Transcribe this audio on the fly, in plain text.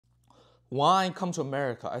When I come to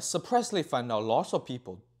America, I surprisingly find out lots of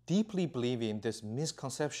people deeply believe in these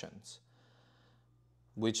misconceptions,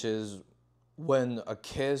 which is when a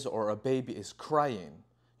kid or a baby is crying,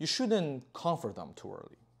 you shouldn't comfort them too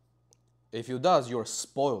early. If you does, you'll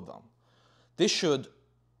spoil them. They should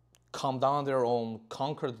calm down on their own,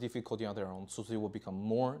 conquer the difficulty on their own, so they will become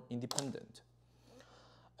more independent.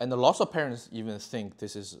 And lots of parents even think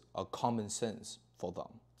this is a common sense for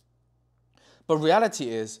them. But reality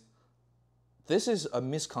is, this is a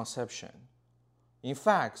misconception. In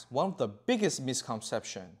fact, one of the biggest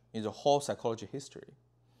misconceptions in the whole psychology history.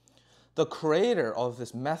 The creator of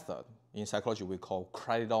this method, in psychology we call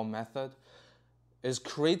cradle method, is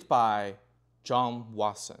created by John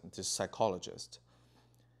Watson, this psychologist.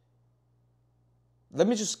 Let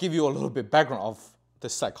me just give you a little bit background of the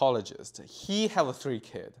psychologist. He had 3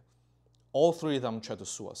 kids. All 3 of them tried to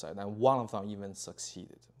suicide, and one of them even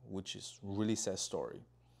succeeded, which is a really sad story.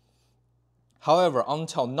 However,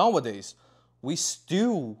 until nowadays, we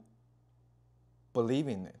still believe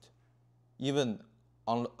in it, even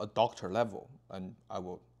on a doctor level, and I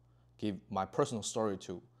will give my personal story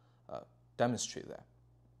to demonstrate that.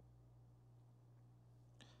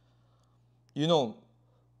 You know,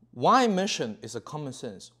 why I mention is a common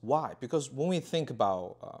sense. Why? Because when we think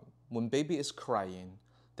about when baby is crying,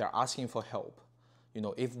 they're asking for help. You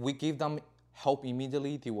know, if we give them help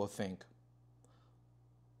immediately, they will think,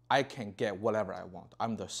 I can get whatever I want.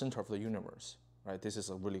 I'm the center of the universe, right? This is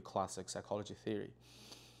a really classic psychology theory.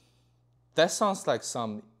 That sounds like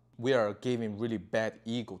we are giving really bad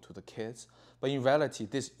ego to the kids, but in reality,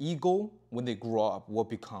 this ego, when they grow up, will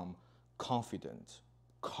become confident,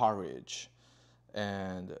 courage,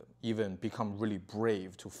 and even become really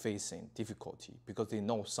brave to facing difficulty because they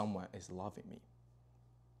know someone is loving me.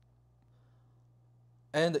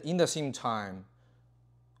 And in the same time,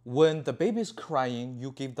 when the baby is crying,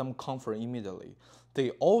 you give them comfort immediately. They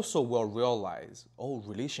also will realize, oh,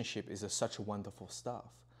 relationship is such wonderful stuff.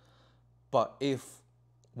 But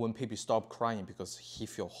when baby stop crying because he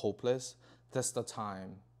feel hopeless, that's the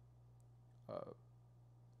time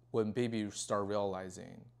when baby start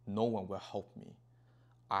realizing, no one will help me.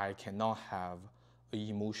 I cannot have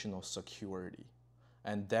emotional security.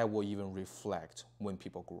 And that will even reflect when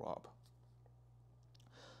people grow up.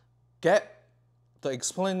 Get the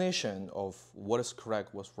explanation of what is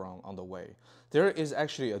correct, what's wrong on the way. There is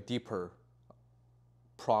actually a deeper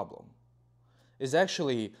problem. It's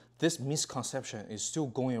actually this misconception is still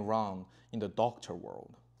going around in the doctor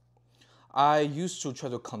world. I used to try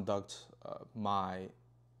to conduct my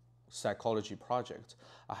psychology project.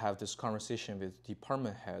 I have this conversation with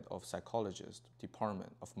department head of psychologist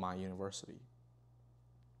department of my university.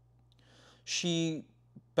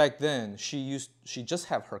 Back then, she just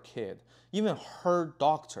had her kid. Even her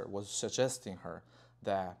doctor was suggesting her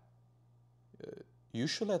that you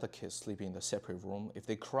should let the kids sleep in the separate room. If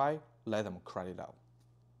they cry, let them cry it out.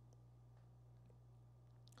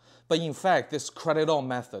 But in fact, this cradle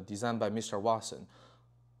method designed by Mr. Watson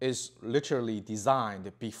is literally designed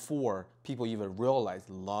before people even realize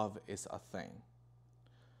love is a thing.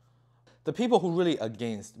 The people who really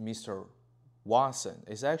against Mr. Watson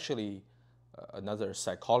is actually another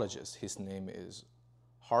psychologist. His name is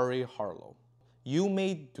Harry Harlow. You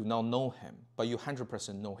may do not know him, but you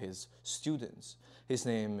 100% know his students. His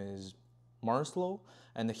name is Maslow,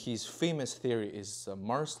 and his famous theory is the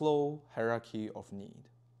Maslow hierarchy of need.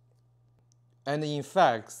 And in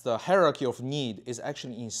fact, the hierarchy of need is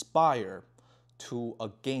actually inspired to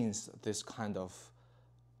against this kind of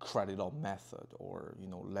cradle method, or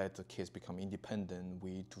let the kids become independent.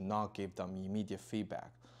 We do not give them immediate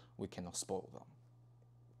feedback. We cannot spoil them.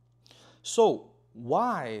 So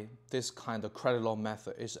why this kind of cradle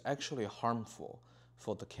method is actually harmful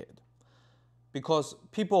for the kid? Because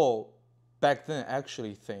people back then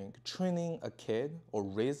actually think training a kid or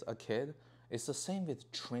raise a kid is the same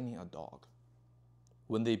with training a dog.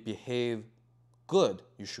 When they behave good,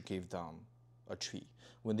 you should give them a treat.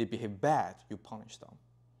 When they behave bad, you punish them.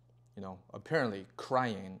 Apparently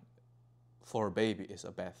crying for a baby is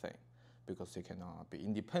a bad thing because they cannot be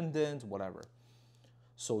independent, whatever.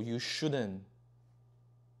 So you shouldn't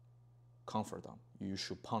comfort them. You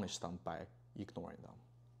should punish them by ignoring them.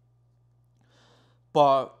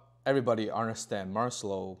 But everybody understand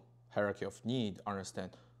Maslow hierarchy of need,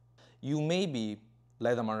 understand. You maybe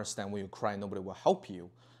let them understand when you cry, nobody will help you,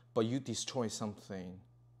 but you destroy something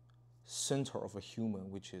center of a human,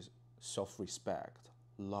 which is self-respect,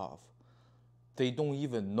 love. They don't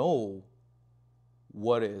even know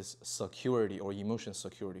what is security or emotional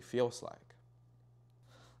security feels like.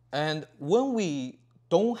 And when we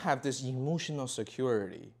don't have this emotional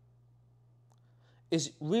security, it's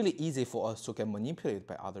really easy for us to get manipulated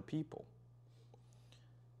by other people.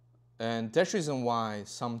 And that's the reason why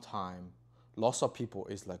sometimes lots of people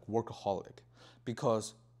is like workaholic,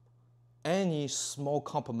 because any small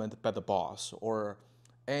compliment by the boss or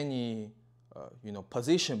any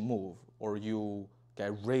position move, or you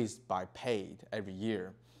get raised by paid every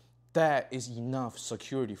year, that is enough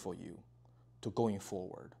security for you to going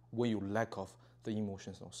forward when you lack of the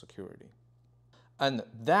emotions of security. And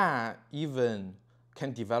that even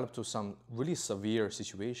can develop to some really severe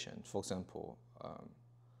situations. For example,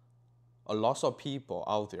 a lot of people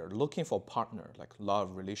out there looking for a partner, like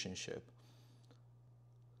love relationship,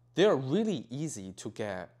 they're really easy to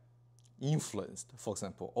get influenced. For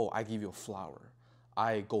example, oh, I give you a flower,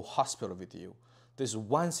 I go hospital with you. This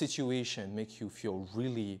one situation makes you feel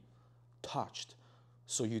really touched,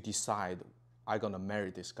 so you decide, I'm gonna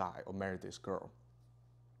marry this guy or marry this girl.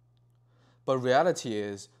 But reality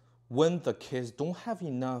is, when the kids don't have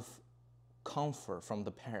enough comfort from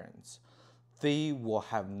the parents, they will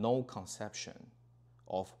have no conception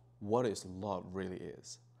of what is love really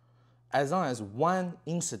is. As long as one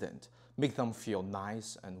incident makes them feel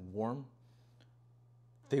nice and warm,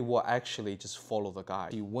 they will actually just follow the guy.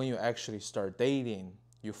 When you actually start dating,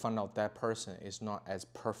 you find out that person is not as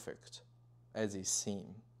perfect as it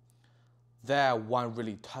seems. That one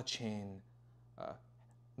really touching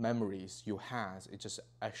memories you have, it's just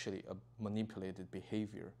actually a manipulated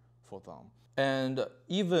behavior for them. And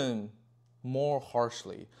even more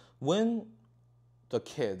harshly, when the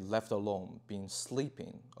kid left alone, being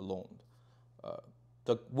sleeping alone,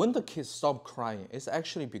 when the kids stop crying, it's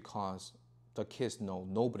actually because the kids know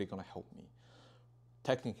nobody gonna help me.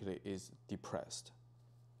 Technically, is depressed.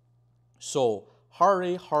 So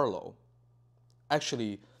Harry Harlow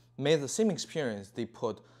actually made the same experience. They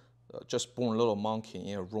put just born little monkey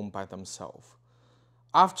in a room by themselves.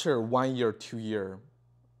 After 1 year, 2 year,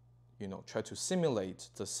 try to simulate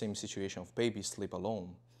the same situation of baby sleep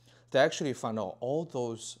alone, they actually found out all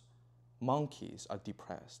those monkeys are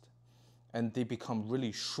depressed, and they become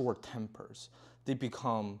really short tempers. They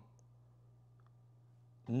become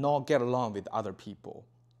not get along with other people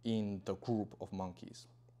in the group of monkeys.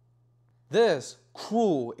 This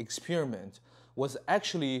cruel experiment was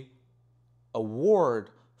actually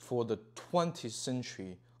award for the 20th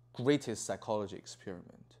century greatest psychology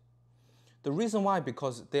experiment. The reason why,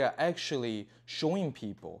 because they are actually showing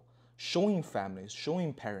people, showing families,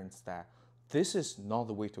 showing parents that this is not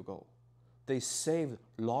the way to go. They saved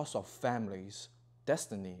lots of families'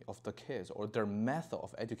 destiny of the kids, or their method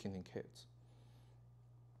of educating kids.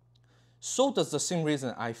 So does the same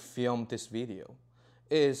reason I filmed this video,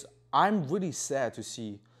 is I'm really sad to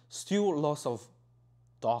see still lots of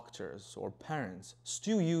doctors or parents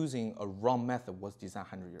still using a wrong method was designed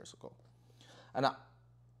 100 years ago. And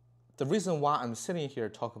the reason why I'm sitting here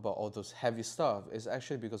talking about all those heavy stuff is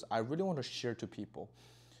actually because I really want to share to people.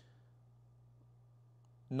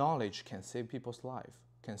 Knowledge can save people's life,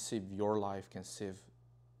 can save your life, can save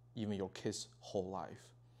even your kids' whole life.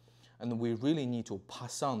 And we really need to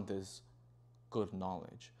pass on this good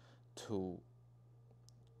knowledge to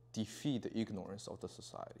defeat the ignorance of the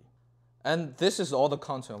society. And this is all the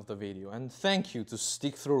content of the video. And thank you to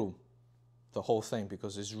stick through the whole thing,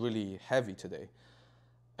 because it's really heavy today.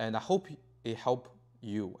 And I hope it helped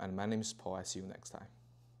you. And my name is Paul. I see you next time.